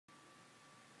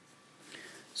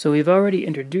So we've already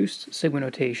introduced sigma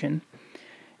notation.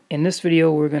 In this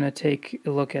video we're going to take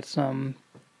a look at some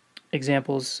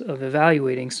examples of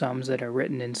evaluating sums that are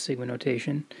written in sigma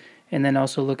notation, and then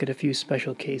also look at a few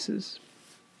special cases.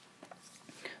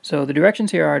 So the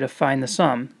directions here are to find the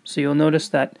sum. So you'll notice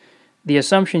that the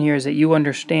assumption here is that you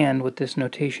understand what this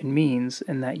notation means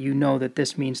and that you know that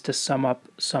this means to sum up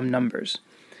some numbers.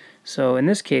 So in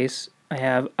this case I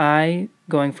have I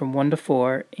going from 1 to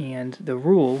 4, and the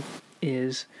rule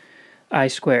is I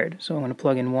squared. So I'm going to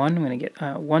plug in 1, I'm going to get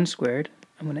 1 squared.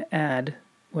 I'm going to add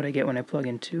what I get when I plug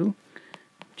in 2,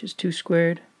 which is 2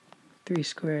 squared, 3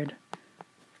 squared,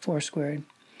 4 squared.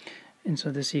 And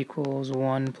so this equals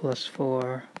 1 plus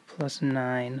 4 plus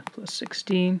 9 plus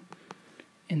 16,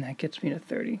 and that gets me to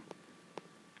 30.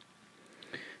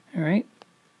 Alright,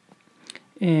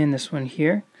 and this one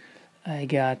here, I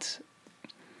got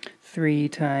 3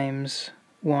 times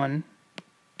 1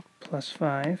 plus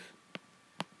 5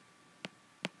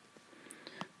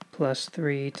 plus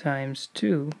 3 times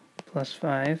 2 plus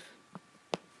 5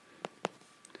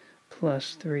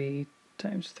 plus 3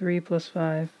 times 3 plus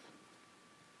 5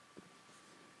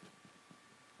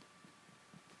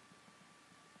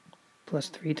 plus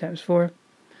 3 times 4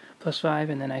 plus 5,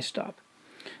 and then I stop.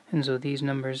 And so these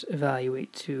numbers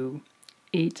evaluate to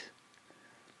 8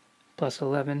 plus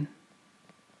 11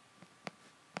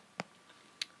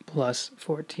 plus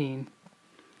 14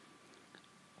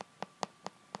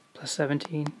 plus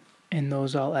 17, and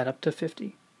those all add up to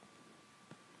 50.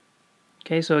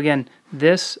 Okay, so again,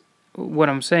 this, what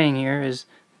I'm saying here is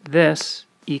this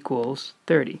equals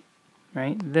 30,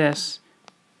 right? This,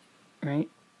 right,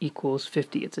 equals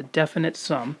 50. It's a definite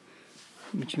sum,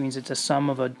 which means it's a sum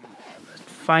of a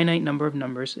finite number of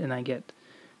numbers, and I get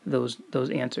those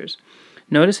answers.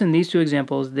 Notice in these two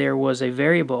examples there was a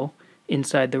variable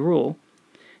inside the rule,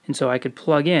 and so I could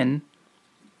plug in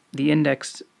the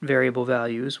indexed variable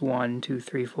values 1, 2,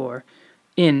 3, 4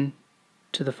 in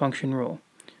to the function rule.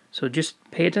 So just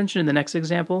pay attention to the next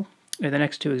example, or the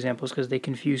next two examples, because they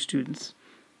confuse students.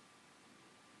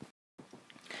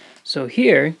 So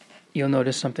here you'll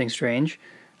notice something strange.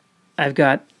 I've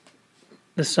got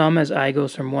the sum as I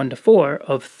goes from 1 to 4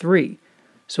 of 3.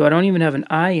 So I don't even have an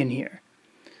I in here.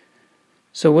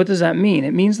 So what does that mean?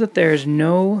 It means that there's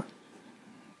no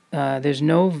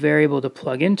variable to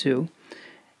plug into,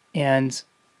 and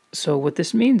so what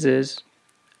this means is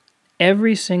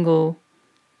every single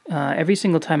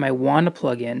time I want to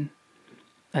plug in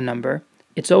a number,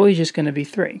 it's always just going to be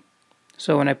 3.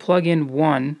 So when I plug in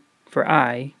 1 for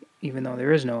I, even though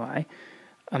there is no I,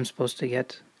 I'm supposed to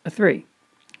get a 3.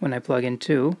 When I plug in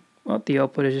 2, well, the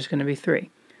output is just going to be 3.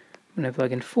 When I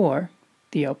plug in 4,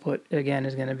 the output again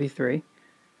is going to be 3.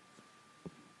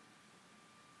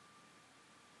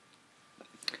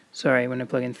 Sorry, when I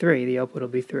plug in 3, the output will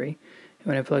be 3. And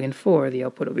when I plug in 4, the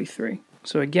output will be 3.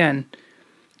 So again,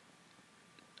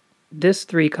 this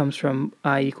 3 comes from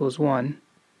I equals 1,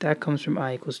 that comes from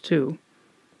I equals 2,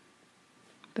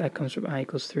 that comes from I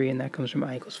equals 3, and that comes from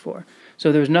I equals 4.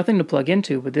 So there's nothing to plug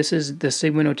into, but this is the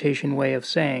sigma notation way of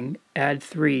saying add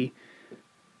 3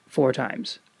 4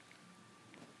 times.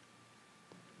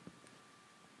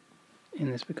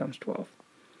 And this becomes 12.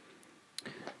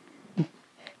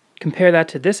 Compare that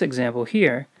to this example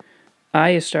here.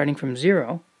 I is starting from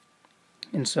 0,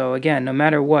 and so again, no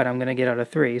matter what, I'm going to get out a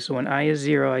 3. So when I is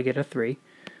 0, I get a 3.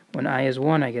 When I is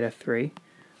 1, I get a 3.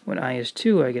 When I is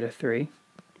 2, I get a 3.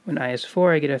 When I is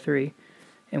 4, I get a 3.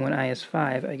 And when I is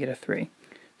 5, I get a 3.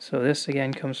 So this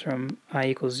again comes from I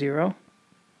equals 0.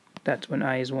 That's when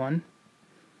I is 1.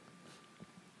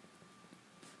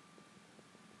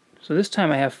 So this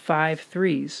time I have 5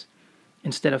 3s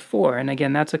instead of 4, and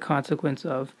again, that's a consequence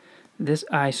of this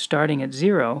I starting at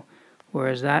 0,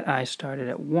 whereas that I started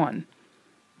at 1.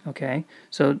 Okay,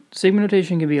 so sigma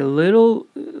notation can be a little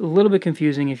bit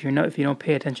confusing if you don't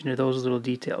pay attention to those little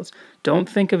details. Don't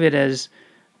think of it as,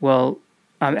 well,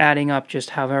 I'm adding up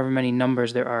just however many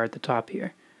numbers there are at the top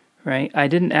here, right? I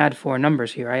didn't add 4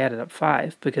 numbers here. I added up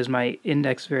 5 because my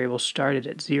index variable started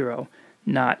at 0,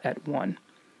 not at 1.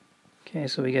 Okay,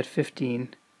 so we get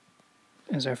 15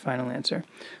 as our final answer.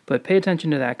 But pay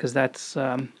attention to that, because that's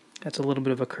a little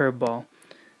bit of a curveball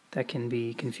that can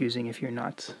be confusing if you're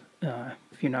not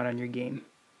on your game.